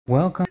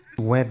Welcome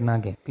to Word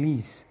Nugget.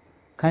 Please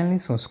kindly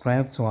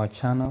subscribe to our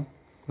channel,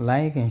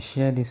 like and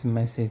share this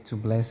message to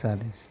bless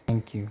others.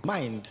 Thank you.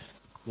 Mind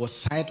will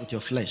side with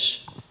your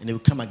flesh and it will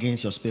come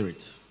against your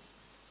spirit.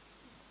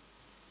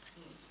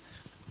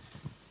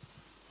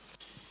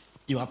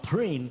 You are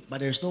praying,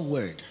 but there's no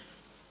word.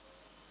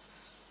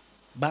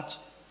 But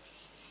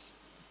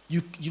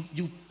you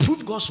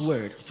prove God's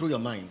word through your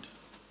mind,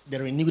 the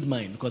renewed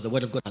mind, because the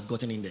word of God has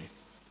gotten in there.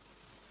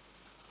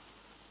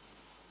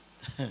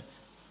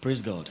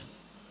 Praise God.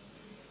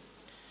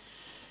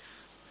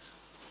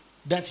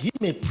 That he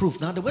may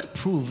prove. Now, the word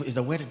prove is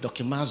the word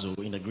dokimazo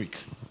in the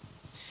Greek.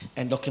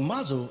 And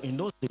dokimazo in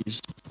those days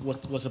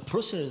was a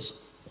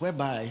process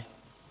whereby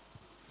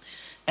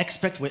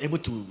experts were able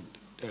to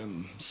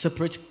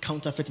separate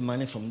counterfeit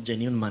money from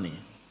genuine money.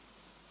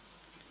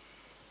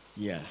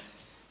 Yeah.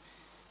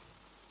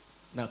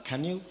 Now,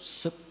 can you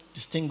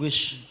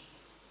distinguish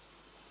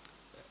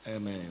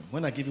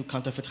when I give you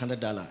counterfeit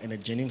 $100 and a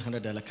genuine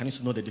 $100? Can you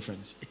know the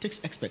difference? It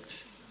takes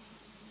experts.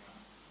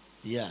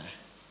 Yeah.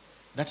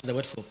 That's the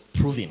word for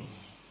proving.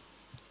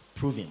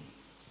 Proving.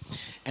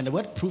 And the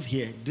word prove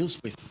here deals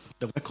with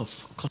the work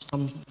of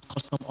custom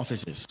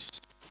officers.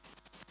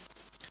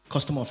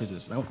 Custom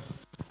officers. Now,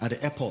 at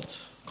the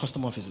airport,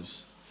 custom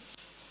officers.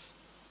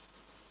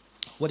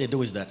 What they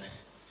do is that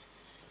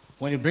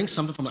when you bring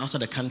something from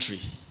outside the country,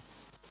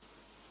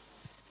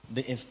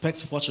 they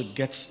inspect what should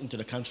get into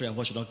the country and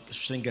what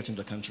shouldn't get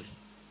into the country.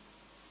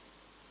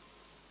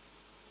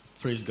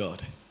 Praise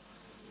God.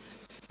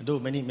 Though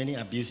many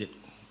abuse it,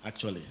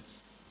 actually.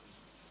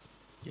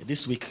 Yeah,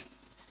 this week,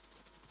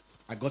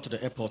 I got to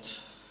the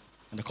airport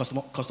and the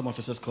custom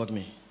officers called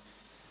me.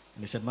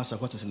 And they said, "Master,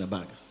 what is in the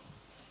bag?"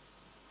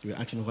 They were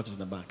asking me what is in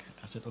the bag.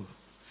 I said, "Oh,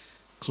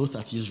 clothes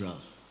as usual."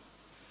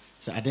 He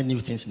said, "Are there new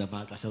things in the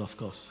bag?" I said, "Of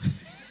course."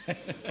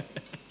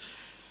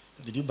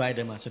 "Did you buy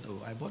them?" I said,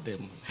 "Oh, I bought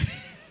them."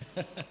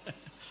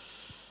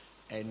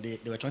 And they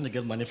were trying to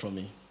get money from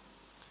me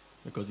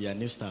because they are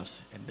new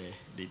staffs and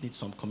they need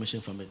some commission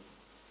from it.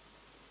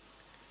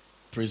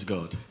 Praise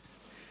God.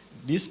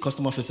 These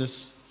custom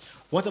officers,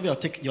 whatever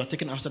you're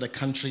taking outside the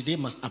country, they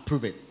must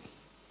approve it.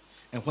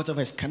 And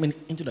whatever is coming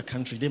into the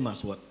country, they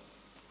must what?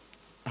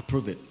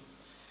 Approve it.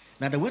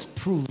 Now, the word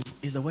prove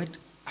is the word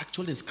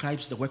actually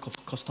describes the work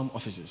of custom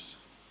officers.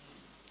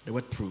 The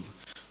word prove.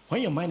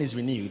 When your mind is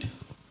renewed,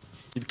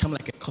 you become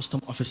like a custom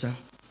officer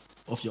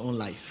of your own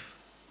life.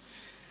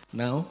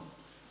 Now,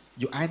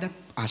 you either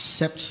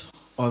accept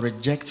or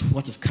reject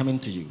what is coming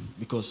to you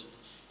because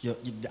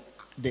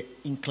the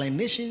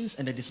inclinations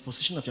and the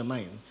disposition of your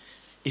mind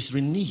is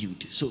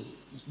renewed. So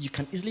you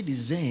can easily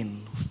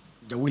discern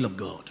the will of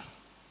God.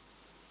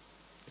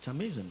 It's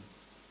amazing.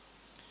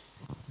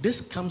 This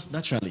comes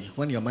naturally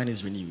when your mind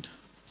is renewed.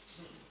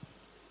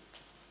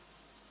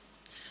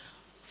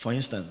 For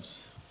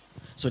instance,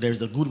 so there is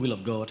the good will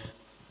of God,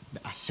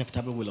 the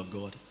acceptable will of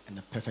God, and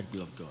the perfect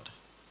will of God.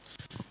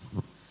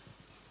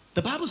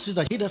 The Bible says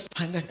that he that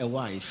findeth a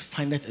wife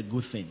findeth a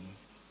good thing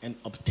and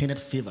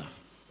obtaineth favor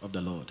of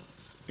the Lord.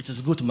 It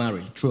is good to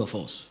marry, true or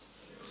false?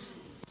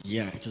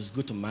 Yeah, it is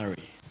good to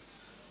marry.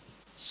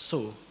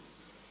 So,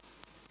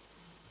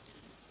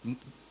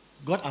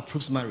 God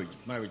approves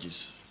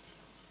marriages.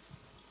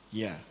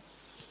 Yeah.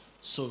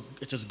 So,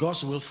 it is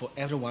God's will for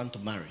everyone to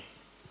marry.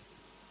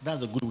 That's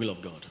the good will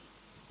of God.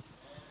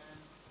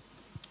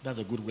 That's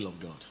the good will of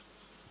God.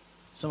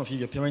 Some of you,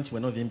 your parents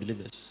were not even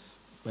believers,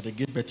 but they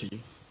gave birth to you.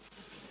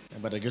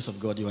 And by the grace of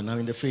God, you are now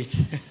in the faith.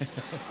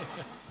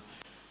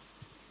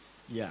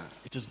 Yeah,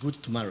 it is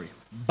good to marry.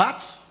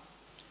 But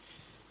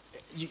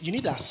you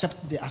need to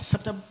accept the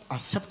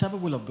acceptable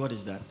will of God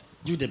is that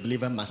you, the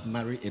believer, must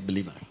marry a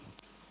believer.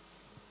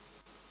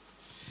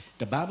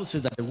 The Bible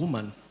says that a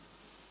woman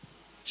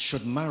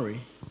should marry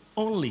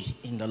only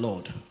in the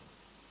Lord.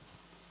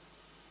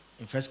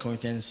 In 1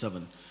 Corinthians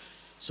 7.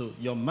 So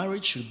your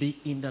marriage should be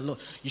in the Lord.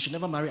 You should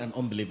never marry an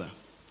unbeliever.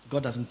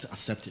 God doesn't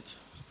accept it.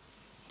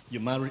 You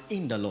marry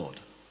in the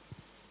Lord.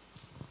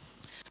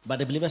 But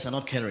the believers are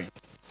not caring.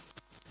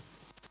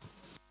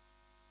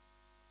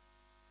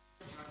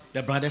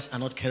 The brothers are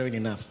not caring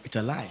enough. It's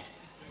a lie.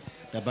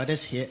 The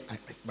brothers here,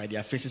 by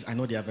their faces, I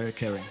know they are very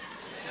caring.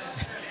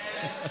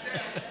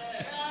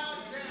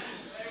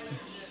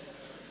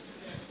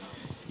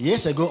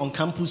 Years ago on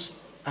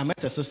campus, I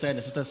met a sister and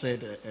the sister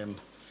said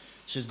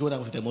she's going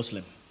out with a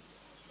Muslim.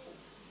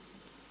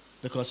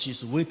 Because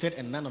she's waited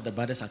and none of the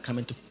brothers are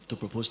coming to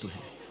propose to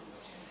her.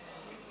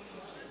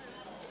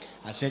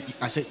 I said,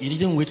 you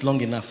didn't wait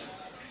long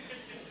enough.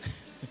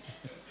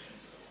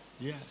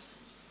 Yeah.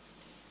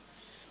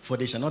 For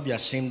they shall not be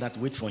ashamed that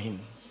wait for him.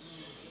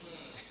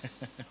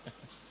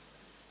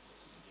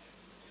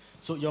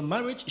 So your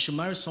marriage, you should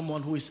marry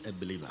someone who is a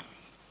believer.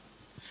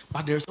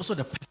 But there is also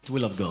the perfect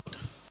will of God.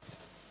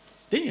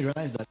 Then you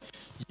realize that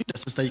you, the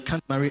sister, you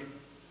can't marry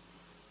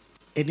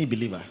any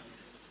believer.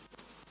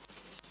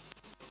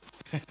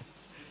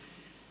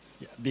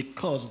 Yeah,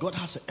 because God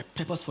has a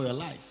purpose for your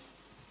life.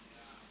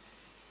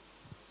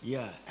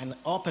 Yeah, and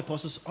all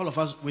purposes, all of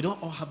us, we don't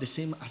all have the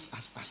same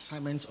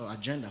assignments or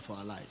agenda for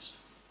our lives.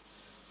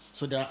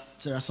 So there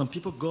are some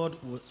people God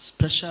will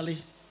specially,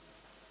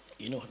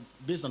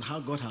 based on how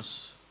God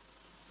has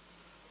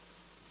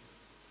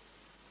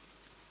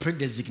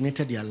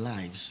predesignated their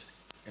lives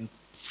and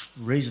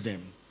raised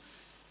them,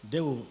 they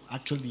will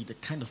actually be the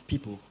kind of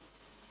people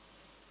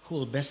who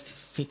will best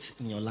fit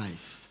in your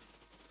life.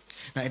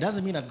 Now, it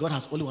doesn't mean that God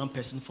has only one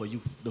person for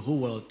you. The whole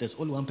world, there's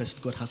only one person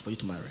God has for you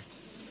to marry.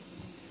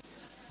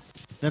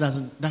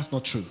 That's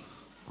not true.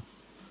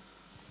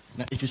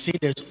 Now, if you say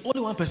there's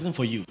only one person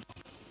for you,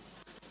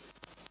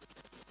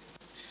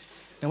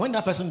 then when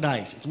that person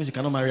dies, it means you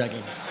cannot marry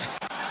again.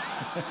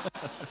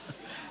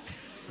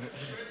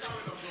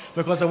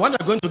 Because the one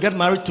you're going to get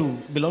married to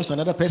belongs to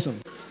another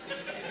person.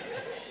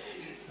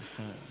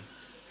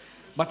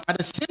 But at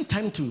the same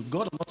time too,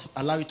 God will not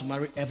allow you to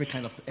marry every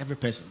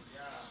person.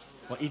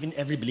 Or even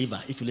every believer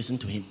if you listen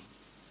to him.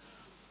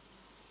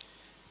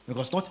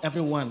 Because not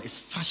everyone is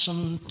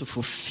fashioned to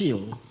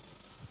fulfill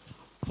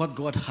what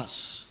God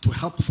has, to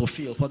help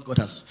fulfill what God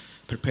has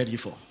prepared you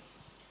for.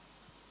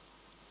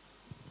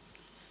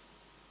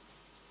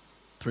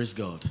 Praise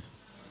God.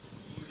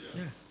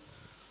 Yeah.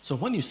 So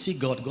when you see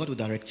God, God will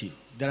direct you.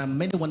 There are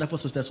many wonderful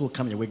sisters who will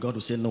come your way. God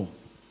will say no.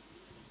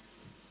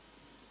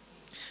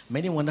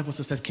 Many wonderful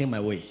sisters came my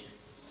way.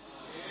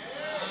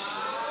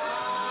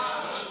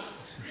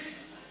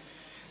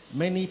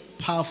 Many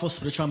powerful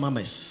spiritual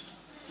mamas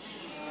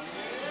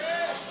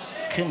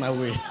came my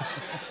way.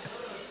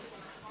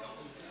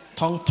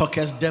 Tongue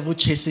talkers, devil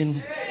chasing,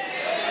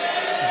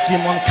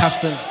 demon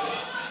casting.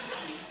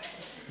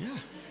 Yeah.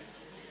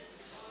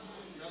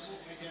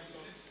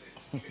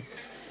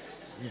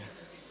 Yeah.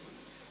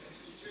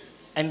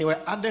 And there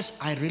were others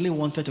I really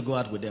wanted to go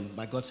out with them,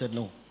 but God said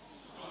no.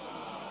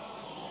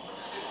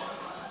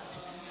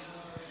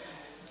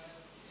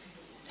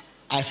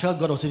 I felt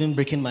God was even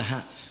breaking my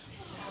heart.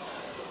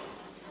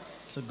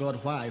 I said, God,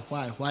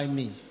 why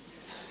me?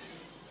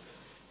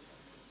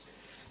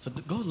 So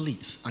God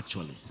leads,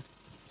 actually.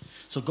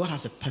 So God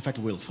has a perfect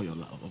will for your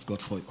life, of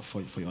God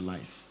for your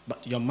life.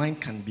 But your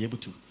mind can be able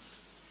to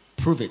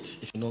prove it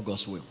if you know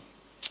God's will,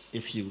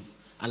 if you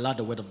allow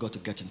the word of God to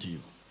get into you.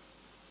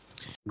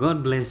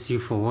 God bless you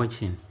for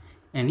watching.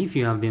 And if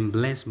you have been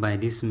blessed by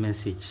this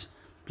message,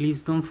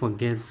 please don't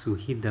forget to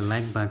hit the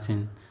like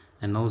button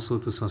and also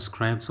to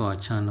subscribe to our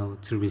channel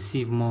to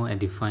receive more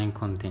edifying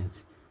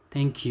content.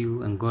 Thank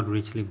you, and God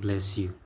richly bless you.